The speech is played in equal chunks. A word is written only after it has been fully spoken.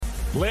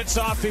Blitz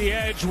off the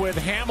edge with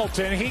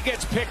Hamilton. He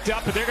gets picked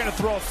up, but they're going to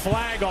throw a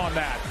flag on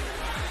that.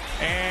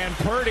 And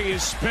Purdy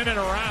is spinning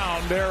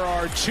around. There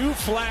are 2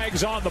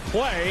 flags on the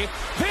play.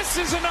 This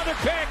is another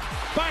pick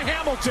by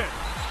Hamilton.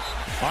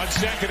 On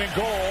 2nd and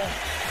goal,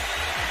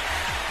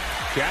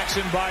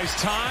 Jackson buys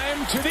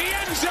time to the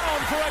end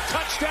zone for a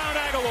touchdown,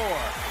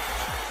 Aguilar.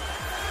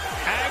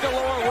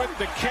 Aguilar with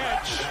the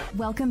catch.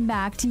 Welcome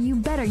back to You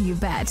Better You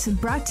Bet,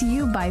 brought to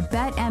you by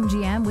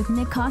BetMGM with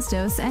Nick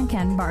Costos and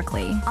Ken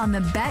Barkley on the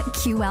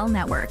BetQL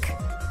network.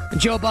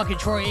 Joe Buck and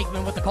Troy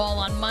Aikman with the call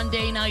on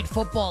Monday Night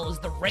Football as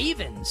the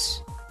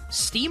Ravens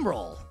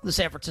steamroll the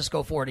San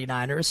Francisco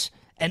 49ers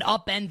and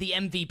upend the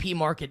MVP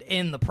market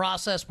in the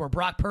process, where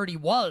Brock Purdy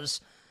was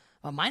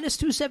a minus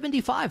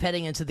 275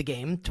 heading into the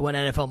game to win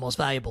NFL Most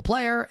Valuable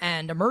Player,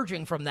 and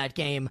emerging from that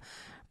game,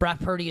 Brock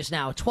Purdy is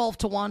now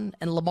 12-1,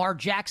 and Lamar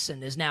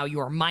Jackson is now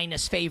your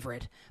minus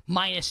favorite,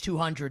 minus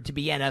 200 to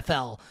be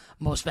NFL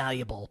Most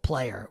Valuable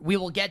Player. We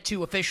will get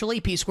to officially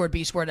P Squared,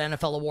 B Squared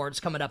NFL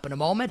Awards coming up in a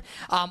moment.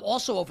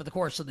 Also, over the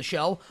course of the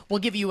show, we'll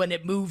give you an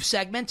It Moves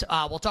segment.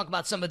 We'll talk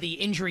about some of the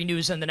injury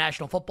news in the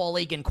National Football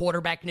League and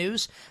quarterback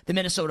news. The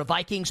Minnesota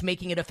Vikings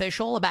making it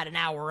official about an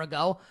hour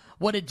ago.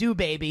 What it do,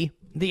 baby?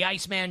 The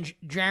Iceman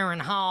Jaron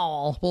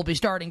Hall will be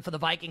starting for the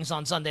Vikings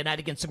on Sunday night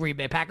against the Green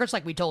Bay Packers,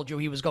 like we told you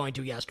he was going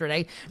to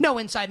yesterday. No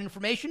inside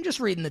information, just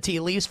reading the tea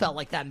leaves. Felt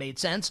like that made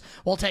sense.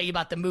 We'll tell you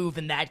about the move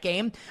in that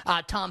game.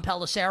 Tom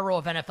Pelissero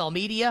of NFL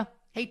Media.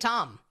 Hey,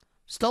 Tom.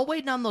 Still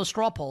waiting on those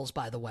straw polls,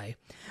 by the way.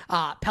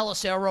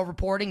 Pelissero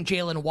reporting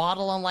Jalen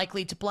Waddle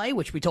unlikely to play,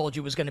 which we told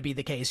you was going to be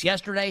the case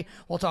yesterday.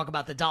 We'll talk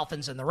about the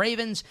Dolphins and the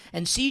Ravens.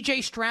 And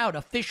C.J. Stroud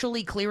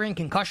officially clearing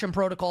concussion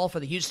protocol for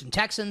the Houston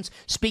Texans,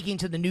 speaking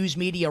to the news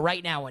media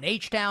right now in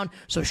H-Town.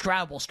 So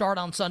Stroud will start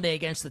on Sunday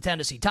against the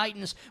Tennessee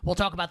Titans. We'll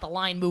talk about the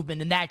line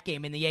movement in that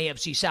game in the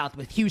AFC South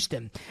with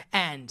Houston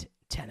and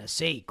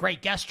Tennessee.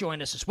 Great guests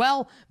join us as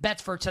well.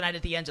 Bets for tonight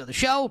at the end of the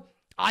show.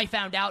 I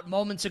found out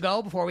moments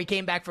ago before we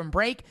came back from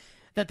break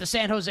that the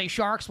San Jose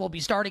Sharks will be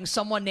starting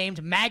someone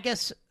named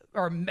Magnus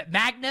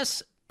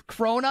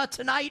Krona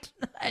tonight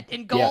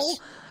in goal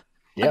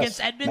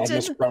against Edmonton.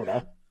 Magnus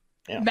Krona.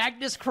 Yeah.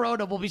 Magnus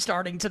Krona will be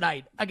starting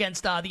tonight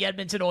against the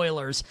Edmonton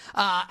Oilers.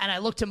 And I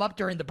looked him up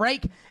during the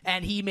break,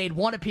 and he made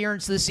 1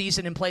 appearance this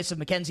season in place of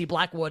Mackenzie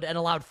Blackwood and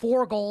allowed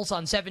 4 goals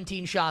on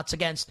 17 shots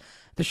against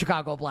the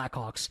Chicago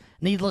Blackhawks.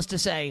 Needless to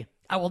say,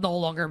 I will no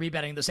longer be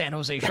betting the San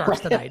Jose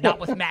Sharks tonight. Not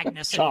with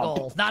Magnus in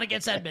goal. Not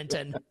against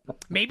Edmonton.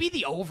 Maybe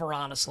the over,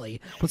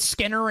 honestly. With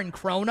Skinner and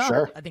Krona,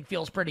 sure. I think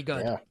feels pretty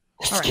good. Yeah.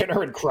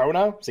 Skinner and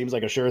Krona? Seems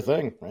like a sure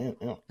thing. Right?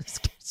 Yeah.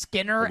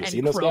 Skinner and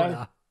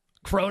Krona.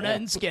 Krona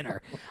and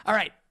Skinner. All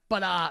right,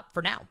 but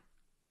for now,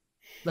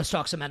 let's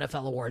talk some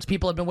NFL awards.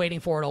 People have been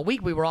waiting for it all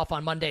week. We were off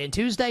on Monday and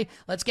Tuesday.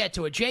 Let's get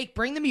to it. Jake,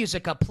 bring the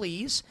music up,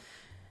 please.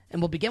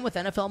 And we'll begin with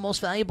NFL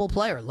Most Valuable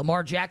Player.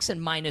 Lamar Jackson,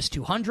 minus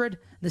 200.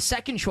 The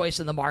second choice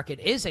in the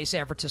market is a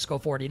San Francisco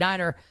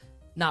 49er,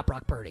 not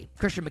Brock Purdy.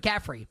 Christian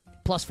McCaffrey,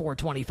 plus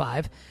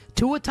 425.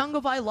 Tua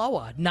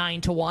Tagovailoa,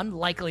 9-1,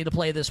 likely to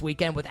play this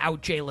weekend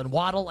without Jalen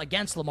Waddle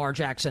against Lamar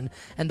Jackson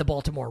and the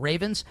Baltimore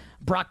Ravens.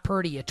 Brock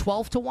Purdy at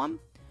 12-1.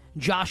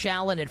 Josh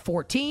Allen at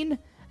 14.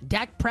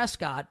 Dak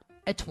Prescott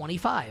at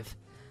 25.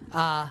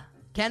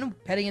 Ken,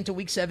 heading into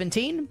Week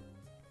 17,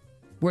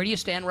 where do you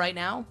stand right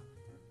now?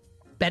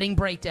 Betting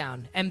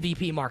breakdown,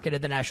 MVP market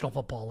of the National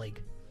Football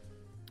League.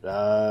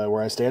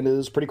 Where I stand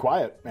is pretty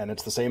quiet, and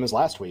it's the same as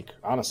last week,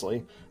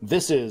 honestly.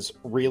 This is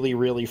really,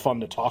 really fun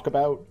to talk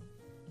about,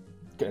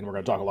 and we're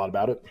going to talk a lot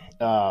about it.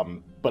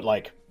 But,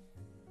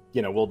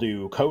 we'll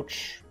do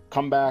coach,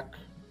 comeback,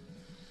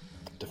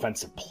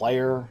 defensive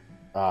player,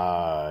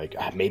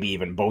 maybe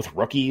even both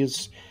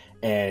rookies,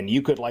 and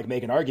you could,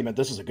 make an argument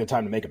this is a good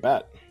time to make a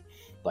bet.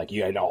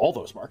 You know all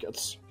those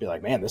markets. Be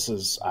like, man, this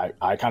is,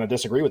 I kind of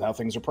disagree with how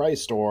things are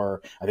priced,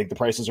 or I think the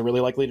prices are really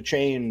likely to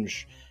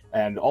change,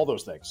 and all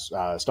those things.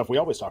 Stuff we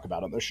always talk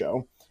about on this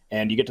show.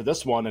 And you get to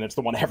this one, and it's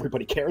the one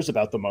everybody cares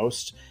about the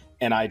most.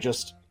 And I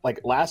just,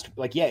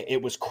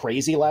 it was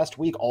crazy last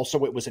week.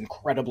 Also, it was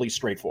incredibly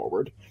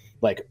straightforward.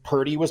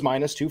 Purdy was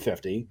minus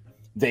 250.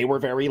 They were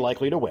very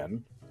likely to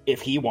win.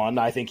 If he won,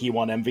 I think he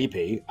won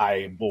MVP.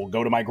 I will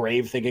go to my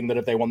grave thinking that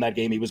if they won that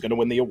game, he was going to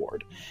win the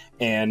award.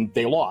 And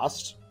they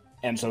lost.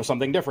 And so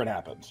something different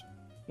happened.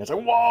 And it's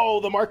like, whoa,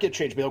 the market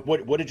changed. Be like,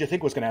 what did you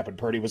think was going to happen?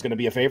 Purdy was going to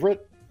be a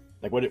favorite?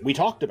 We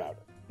talked about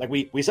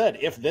it. We said,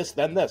 if this,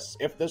 then this.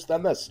 If this,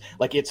 then this.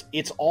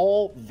 It's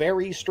all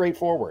very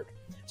straightforward.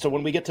 So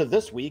when we get to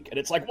this week, and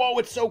it's like, whoa,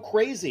 it's so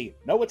crazy.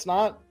 No, it's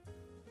not.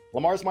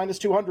 Lamar's minus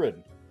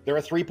 200. They're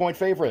a 3-point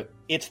favorite.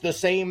 It's the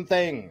same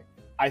thing.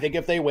 I think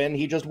if they win,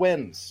 he just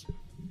wins.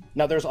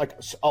 Now, there's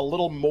a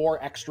little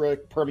more extra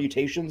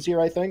permutations here,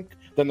 I think,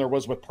 than there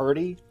was with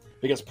Purdy.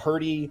 Because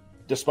Purdy,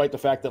 despite the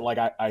fact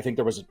that I think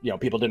there was,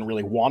 people didn't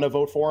really want to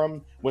vote for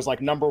him, was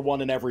number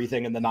 1 in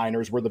everything, and the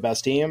Niners were the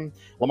best team.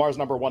 Lamar's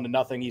number 1 in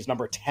nothing. He's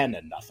number 10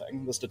 in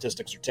nothing. The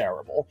statistics are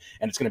terrible.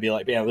 And it's going to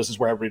be this is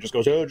where everybody just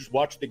goes, oh, just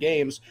watch the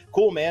games.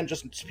 Cool, man.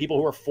 Just people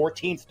who are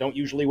 14th don't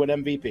usually win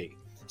MVP.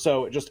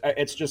 So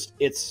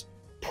it's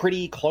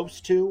pretty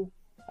close to,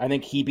 I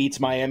think he beats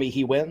Miami,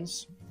 he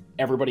wins.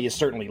 Everybody is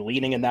certainly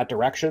leaning in that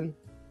direction.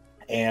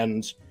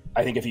 And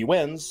I think if he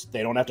wins,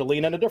 they don't have to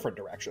lean in a different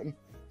direction.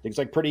 It's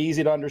like pretty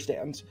easy to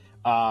understand.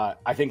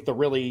 I think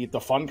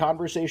the fun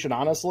conversation,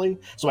 honestly.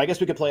 So I guess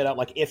we could play it out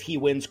like, if he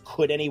wins,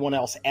 could anyone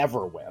else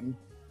ever win?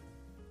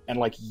 And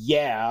like,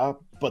 yeah,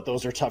 but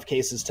those are tough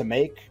cases to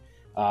make.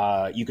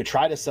 You could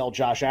try to sell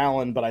Josh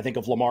Allen, but I think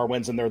if Lamar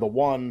wins and they're the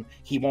one,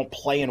 he won't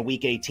play in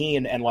week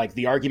 18. And like,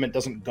 the argument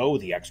doesn't go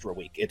the extra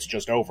week. It's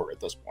just over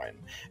at this point.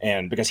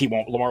 And because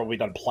Lamar will be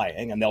done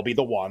playing and they'll be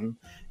the one.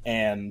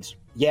 And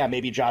yeah,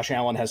 maybe Josh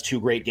Allen has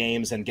 2 great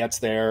games and gets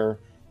there.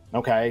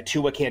 Okay,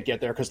 Tua can't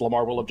get there because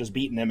Lamar will have just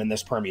beaten him in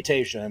this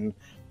permutation.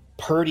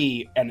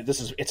 Purdy, and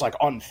it's like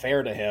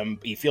unfair to him.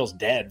 He feels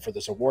dead for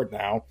this award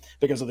now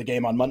because of the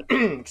game on Monday.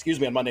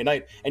 On Monday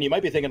night. And you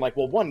might be thinking like,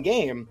 well, one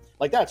game,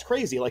 like that's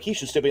crazy. Like he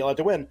should still be allowed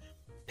to win.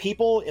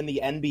 People in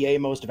the NBA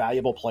Most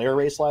Valuable Player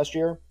race last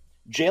year,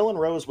 Jalen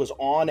Rose was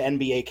on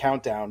NBA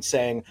Countdown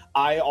saying,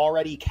 "I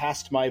already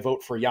cast my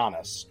vote for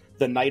Giannis."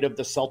 The night of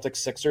the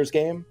Celtics-Sixers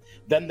game.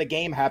 Then the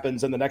game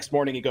happens, and the next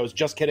morning he goes,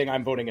 "Just kidding,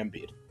 I'm voting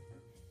Embiid."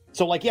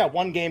 So, like, yeah,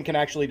 one game can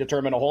actually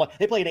determine a whole lot.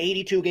 They played an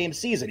 82-game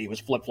season. He was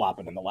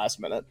flip-flopping in the last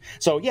minute.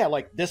 So, yeah,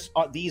 like,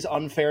 these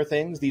unfair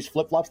things, these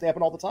flip-flops, they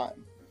happen all the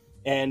time.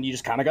 And you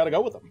just kind of got to go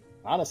with them,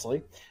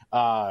 honestly.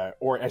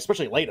 Or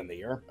especially late in the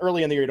year.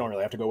 Early in the year, you don't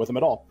really have to go with them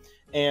at all.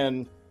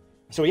 And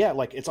so, yeah,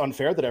 like, it's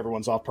unfair that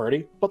everyone's off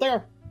Purdy, but they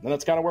are. And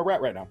that's kind of where we're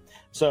at right now.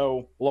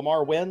 So,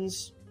 Lamar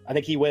wins. I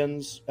think he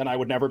wins, and I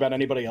would never bet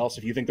anybody else.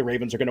 If you think the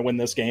Ravens are going to win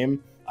this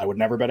game, I would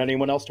never bet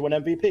anyone else to win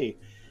MVP.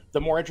 The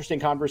more interesting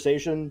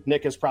conversation,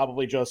 Nick, is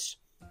probably just,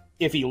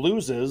 if he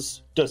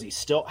loses, does he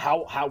still,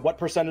 what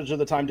percentage of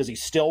the time does he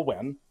still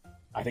win?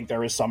 I think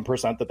there is some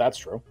percent that's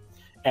true.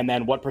 And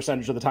then what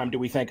percentage of the time do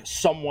we think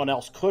someone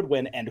else could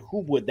win, and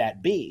who would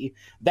that be?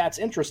 That's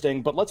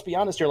interesting, but let's be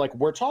honest here, like,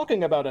 we're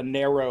talking about a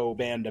narrow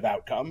band of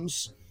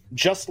outcomes,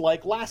 just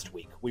like last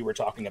week we were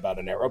talking about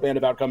a narrow band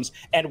of outcomes,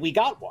 and we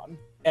got one,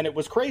 and it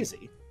was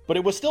crazy. But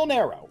it was still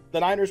narrow.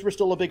 The Niners were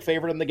still a big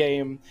favorite in the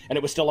game, and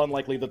it was still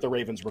unlikely that the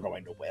Ravens were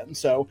going to win.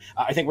 So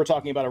I think we're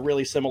talking about a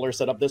really similar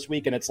setup this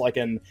week, and it's like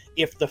an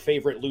if the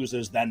favorite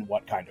loses, then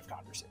what kind of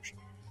conversation.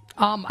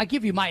 I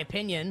give you my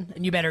opinion,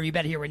 and you better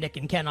hear with Nick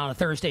and Ken on a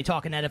Thursday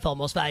talking NFL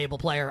Most Valuable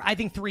Player. I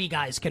think 3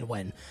 guys can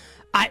win.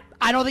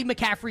 I don't think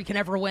McCaffrey can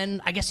ever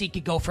win. I guess he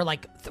could go for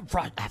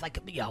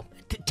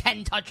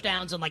 10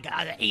 touchdowns and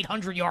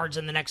 800 yards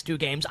in the next 2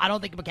 games. I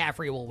don't think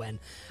McCaffrey will win.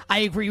 I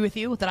agree with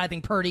you that I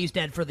think Purdy's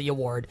dead for the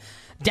award.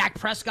 Dak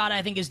Prescott,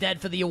 I think, is dead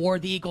for the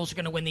award. The Eagles are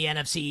going to win the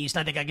NFC East.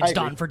 I think it's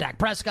done for Dak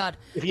Prescott.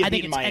 If you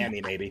beat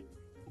Miami, maybe.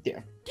 Yeah.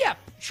 Yeah,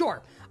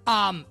 sure.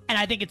 And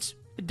I think it's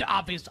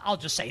obvious. I'll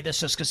just say this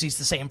just because he's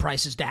the same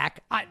price as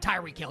Dak.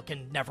 Tyreek Hill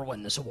can never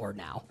win this award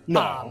now.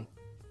 No.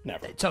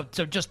 Never. So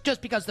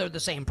just because they're the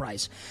same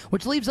price,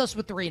 which leaves us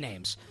with 3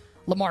 names.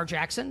 Lamar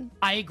Jackson,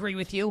 I agree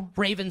with you.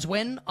 Ravens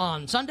win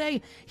on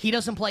Sunday. He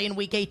doesn't play in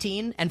Week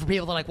 18, and for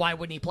people that are like, why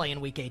wouldn't he play in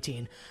Week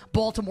 18?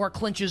 Baltimore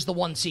clinches the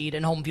 1 seed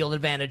and home field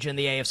advantage in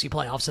the AFC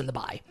playoffs in the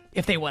bye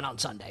if they win on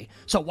Sunday.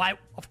 So why?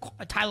 Of course,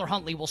 Tyler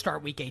Huntley will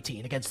start Week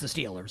 18 against the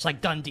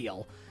Steelers, done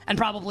deal, and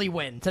probably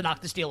win to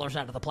knock the Steelers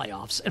out of the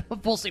playoffs. And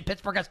we'll see.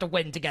 Pittsburgh has to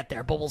win to get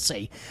there, but we'll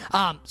see.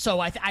 So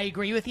I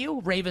agree with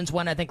you. Ravens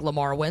win. I think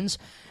Lamar wins.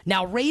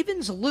 Now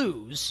Ravens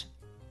lose,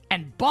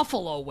 and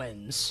Buffalo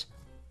wins.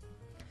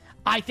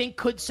 I think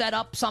could set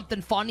up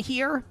something fun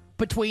here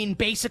between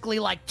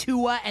basically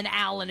Tua and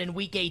Allen in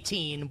Week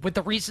 18 with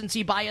the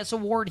recency bias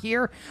award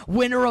here.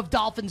 Winner of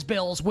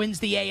Dolphins-Bills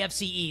wins the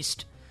AFC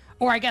East.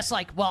 Or I guess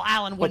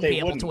Allen wouldn't be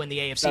able to win the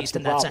AFC East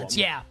in that sense.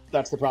 Yeah.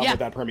 That's the problem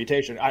with that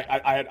permutation.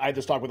 I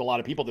just talked with a lot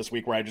of people this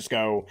week where I just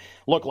go,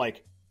 look,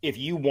 if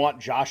you want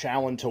Josh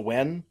Allen to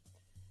win,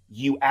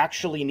 you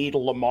actually need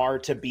Lamar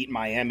to beat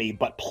Miami,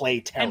 but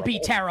play terrible. And be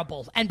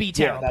terrible.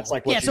 Yeah,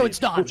 that's so it's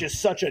done. Which is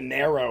such a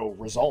narrow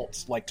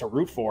result, to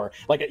root for.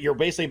 You're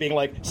basically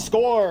being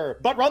score,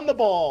 but run the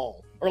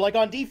ball. Or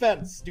on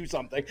defense, do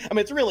something. I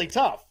mean, it's really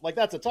tough.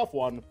 That's a tough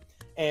one.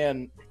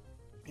 And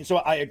so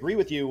I agree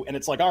with you. And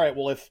it's all right,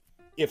 well,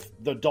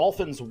 if the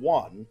Dolphins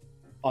won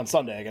on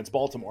Sunday against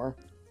Baltimore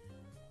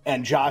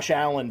and Josh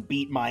Allen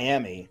beat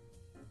Miami,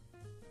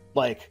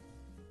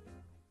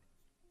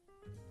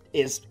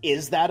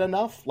 is that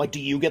enough? Do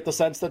you get the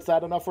sense that's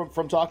that enough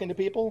from talking to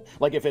people?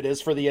 If it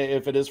is for the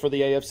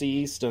AFC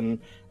East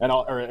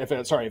if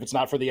it's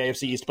not for the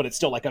AFC East, but it's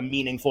still a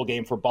meaningful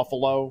game for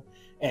Buffalo,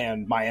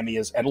 and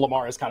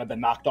Lamar has kind of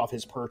been knocked off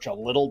his perch a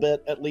little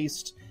bit at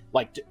least.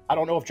 I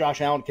don't know if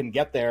Josh Allen can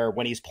get there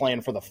when he's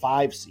playing for the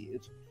 5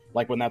 seed.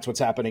 When that's what's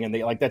happening in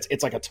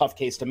it's a tough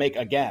case to make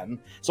again.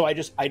 So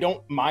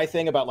my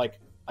thing about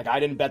I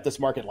didn't bet this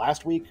market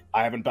last week.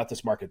 I haven't bet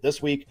this market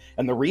this week,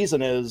 and the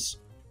reason is,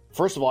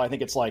 first of all, I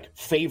think it's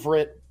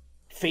favorite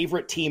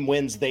team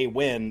wins, they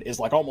win is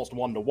almost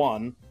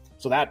 1-to-1.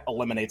 So that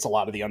eliminates a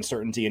lot of the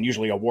uncertainty, and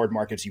usually award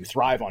markets you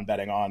thrive on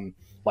betting on,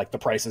 like the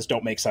prices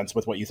don't make sense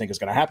with what you think is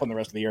going to happen the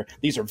rest of the year.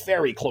 These are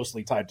very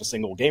closely tied to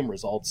single game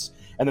results.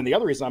 And then the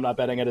other reason I'm not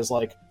betting it is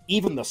like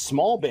even the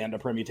small band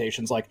of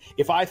permutations, like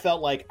if I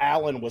felt like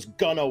Allen was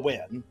gonna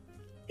win,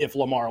 if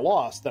Lamar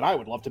lost, then I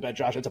would love to bet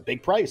Josh. It's a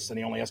big price and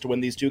he only has to win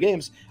these 2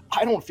 games.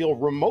 I don't feel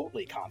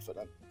remotely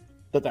confident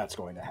that that's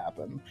going to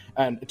happen.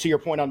 And to your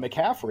point on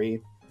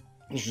McCaffrey,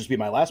 this will just be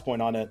my last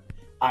point on it,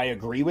 I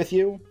agree with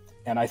you.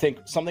 And I think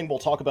something we'll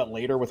talk about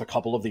later with a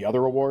couple of the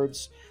other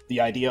awards,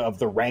 the idea of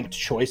the ranked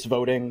choice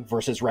voting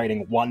versus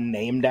writing one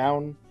name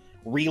down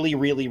really,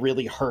 really,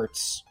 really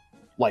hurts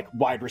like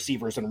wide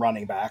receivers and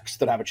running backs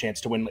that have a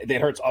chance to win.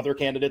 It hurts other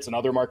candidates and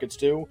other markets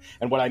too.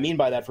 And what I mean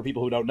by that, for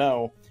people who don't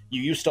know,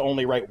 you used to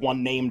only write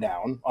one name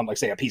down on, like,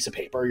 say, a piece of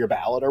paper, your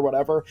ballot or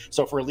whatever.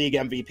 So for league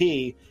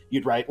MVP,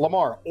 you'd write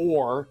Lamar,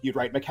 or you'd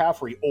write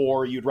McCaffrey,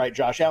 or you'd write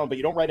Josh Allen, but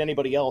you don't write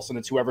anybody else, and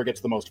it's whoever gets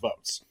the most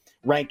votes.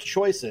 Ranked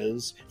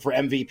choices, for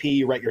MVP,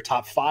 you write your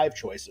top 5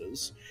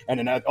 choices, and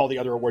in all the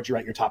other awards, you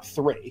write your top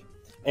 3.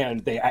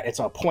 And it's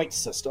a point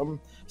system.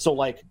 So,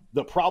 like,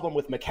 the problem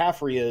with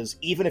McCaffrey is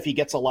even if he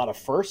gets a lot of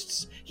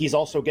firsts, he's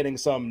also getting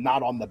some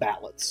not on the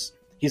ballots.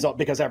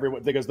 Because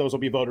those will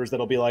be voters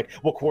that'll be like,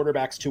 well,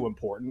 quarterback's too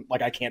important.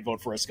 Like, I can't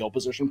vote for a skill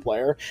position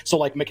player. So,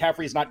 like,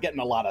 McCaffrey's not getting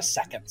a lot of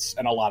seconds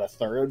and a lot of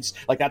thirds.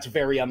 Like, that's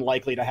very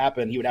unlikely to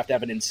happen. He would have to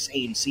have an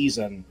insane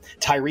season.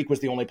 Tyreek was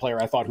the only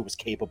player I thought who was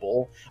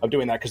capable of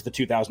doing that because the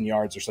 2,000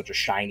 yards are such a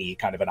shiny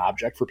kind of an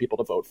object for people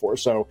to vote for.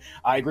 So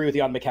I agree with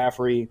you on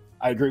McCaffrey.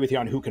 I agree with you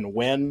on who can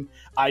win.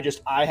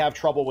 I have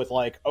trouble with,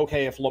 like,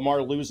 okay, if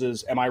Lamar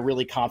loses, am I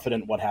really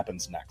confident what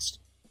happens next?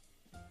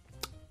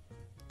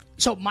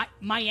 So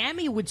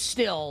Miami would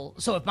still...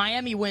 So if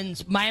Miami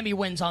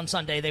wins on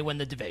Sunday, they win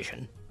the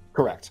division.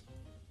 Correct.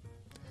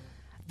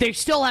 They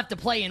still have to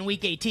play in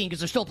Week 18 because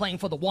they're still playing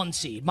for the 1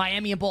 seed.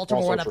 Miami and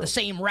Baltimore would have the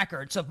same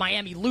record. So if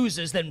Miami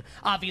loses, then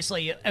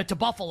obviously to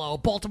Buffalo,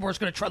 Baltimore's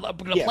going to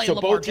play so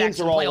Lamar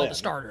Jackson and play all the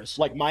starters.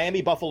 Like,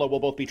 Miami, Buffalo will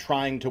both be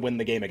trying to win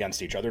the game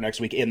against each other next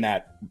week in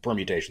that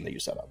permutation that you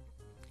set up.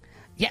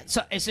 Yeah,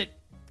 so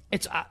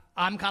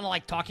I'm kind of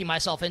like talking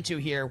myself into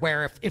here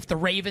where if the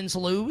Ravens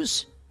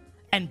lose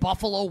and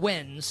Buffalo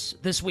wins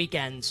this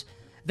weekend,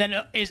 then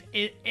is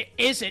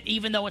it,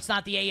 even though it's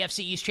not the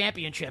AFC East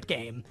Championship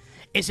game,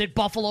 is it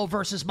Buffalo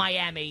versus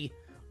Miami,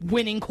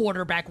 winning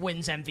quarterback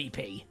wins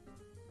MVP?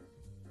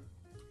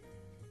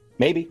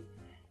 Maybe.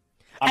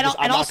 I'm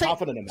not say,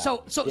 confident in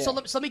that. So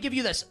let me give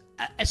you this.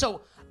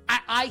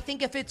 I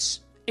think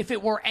if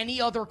it were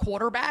any other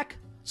quarterback,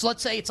 so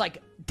let's say it's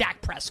like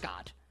Dak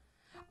Prescott,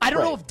 I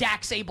don't know if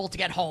Dak's able to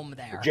get home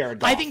there.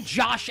 Jared Goff. I think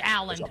Josh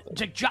Allen.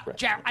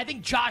 I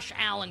think Josh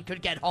Allen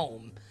could get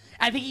home.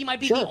 I think he might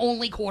be the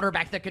only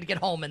quarterback that could get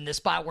home in this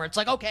spot where it's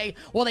like, okay,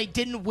 well, they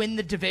didn't win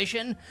the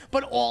division,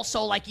 but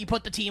also, like, he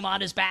put the team on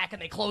his back and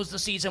they closed the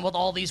season with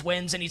all these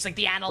wins, and he's like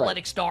the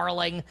analytics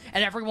darling,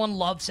 and everyone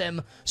loves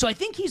him. So I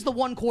think he's the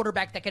one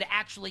quarterback that could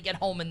actually get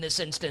home in this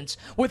instance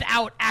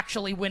without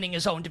actually winning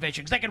his own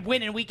division, because they could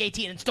win in Week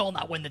 18 and still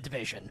not win the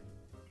division.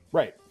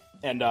 Right.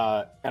 And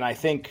I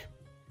think,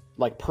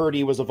 like,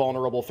 Purdy was a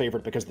vulnerable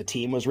favorite because the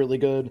team was really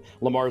good.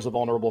 Lamar's a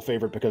vulnerable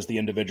favorite because the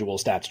individual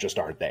stats just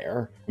aren't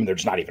there. I mean, they're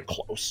just not even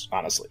close,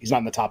 honestly. He's not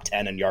in the top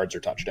 10 in yards or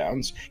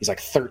touchdowns. He's like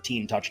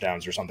 13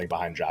 touchdowns or something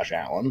behind Josh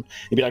Allen.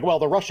 You'd be like, well,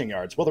 the rushing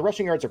yards. Well, the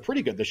rushing yards are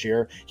pretty good this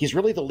year. He's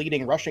really the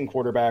leading rushing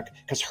quarterback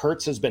because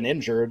Hurts has been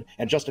injured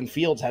and Justin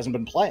Fields hasn't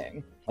been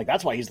playing. Like,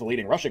 that's why he's the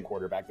leading rushing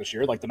quarterback this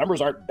year. Like, the numbers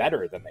aren't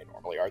better than they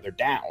normally are. They're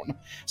down.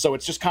 So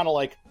it's just kind of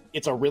like,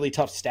 it's a really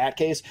tough stat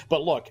case.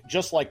 But look,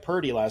 just like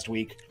Purdy last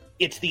week,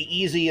 it's the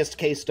easiest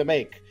case to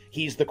make.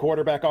 He's the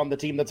quarterback on the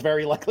team that's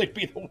very likely to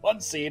be the 1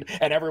 seed,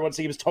 and everyone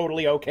seems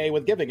totally okay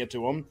with giving it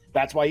to him.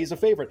 That's why he's a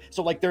favorite.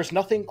 So, like, there's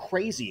nothing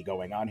crazy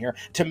going on here.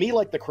 To me,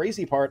 like, the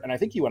crazy part, and I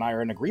think you and I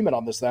are in agreement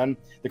on this then,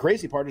 the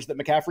crazy part is that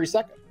McCaffrey's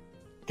second.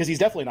 Because he's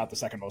definitely not the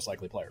second most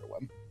likely player to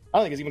win. I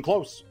don't think it's even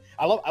close.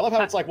 I love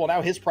how it's like, well,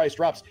 now his price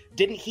drops.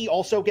 Didn't he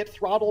also get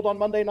throttled on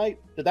Monday night?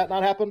 Did that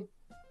not happen?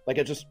 Like,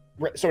 it just...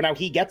 So now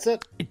he gets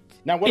it?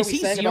 Now, what are we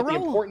saying about the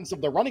importance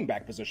of the running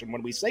back position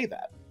when we say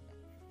that?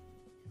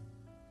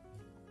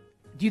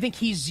 Do you think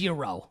he's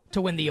 0 to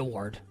win the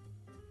award?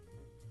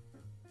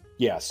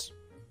 Yes,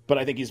 but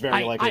I think he's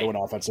very likely to win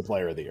Offensive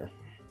Player of the Year.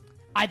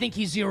 I think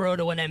he's 0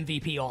 to win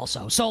MVP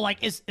also. So, like,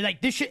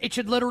 it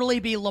should literally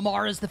be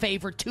Lamar as the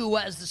favorite,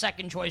 Tua as the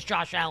second choice,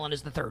 Josh Allen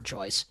as the third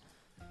choice.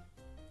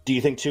 Do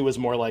you think Tua is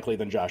more likely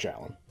than Josh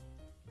Allen?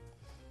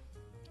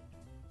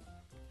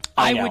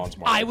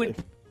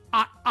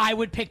 I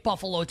would pick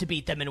Buffalo to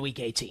beat them in Week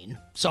 18.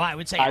 So I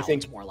would say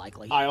Allen's more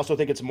likely. I also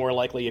think it's more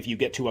likely if you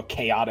get to a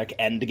chaotic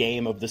end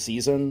game of the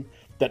season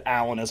that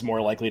Allen is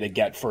more likely to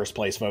get first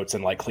place votes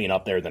and, like, clean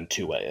up there than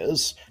Tua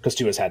is. Because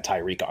Tua's had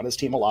Tyreek on his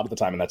team a lot of the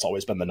time, and that's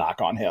always been the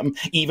knock on him.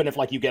 Even if,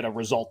 like, you get a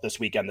result this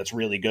weekend that's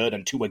really good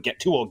and Tua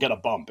will get a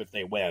bump if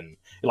they win.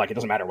 Like, it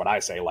doesn't matter what I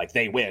say. Like,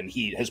 they win,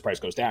 his price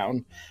goes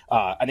down.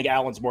 I think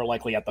Allen's more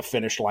likely at the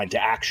finish line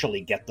to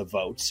actually get the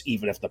votes,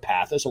 even if the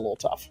path is a little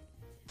tough.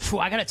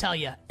 I got to tell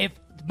you, if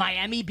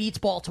Miami beats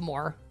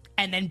Baltimore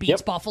and then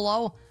beats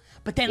Buffalo.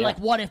 But then, like,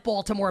 what if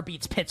Baltimore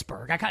beats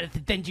Pittsburgh?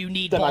 Then do you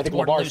need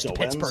Baltimore to lose to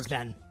Pittsburgh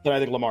then? Then I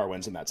think Lamar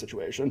wins in that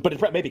situation. But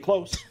it may be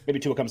close. Maybe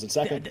Tua comes in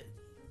second.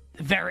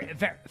 Very,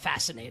 very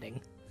fascinating.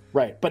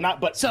 Right, but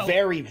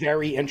very,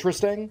 very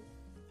interesting.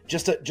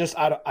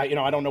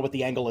 I don't know what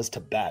the angle is to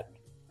bet.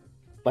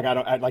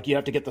 Like, you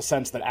have to get the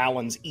sense that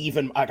Allen's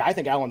even. Like, I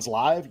think Allen's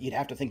live. You'd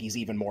have to think he's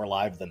even more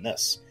live than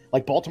this.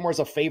 Like, Baltimore's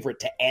a favorite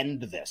to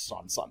end this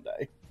on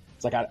Sunday.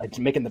 It's like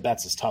making the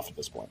bets is tough at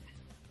this point.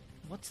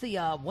 What's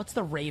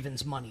the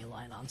Ravens money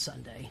line on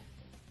Sunday?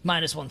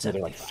 Minus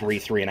 175. They're like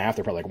 3.5.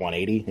 They're probably like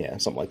 180. Yeah,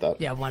 something like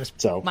that. Yeah, minus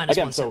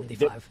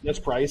 175. This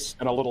price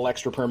and a little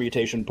extra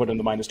permutation put in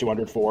the minus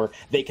 204.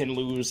 They can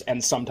lose,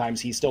 and sometimes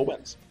he still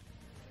wins.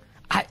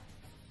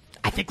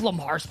 I think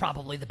Lamar's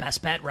probably the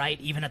best bet, right?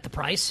 Even at the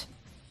price.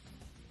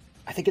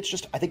 I think it's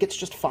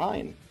just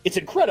fine. It's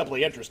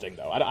incredibly interesting,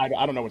 though. I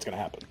don't know what's going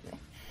to happen. Yeah.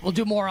 We'll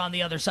do more on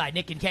the other side.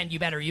 Nick and Ken, you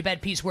better. You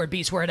bet P Squared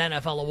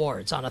NFL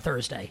Awards on a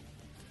Thursday.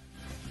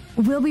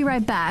 We'll be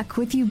right back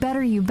with You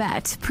Better You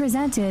Bet,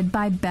 presented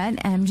by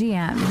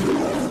BetMGM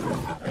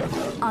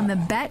on the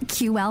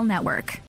BetQL network.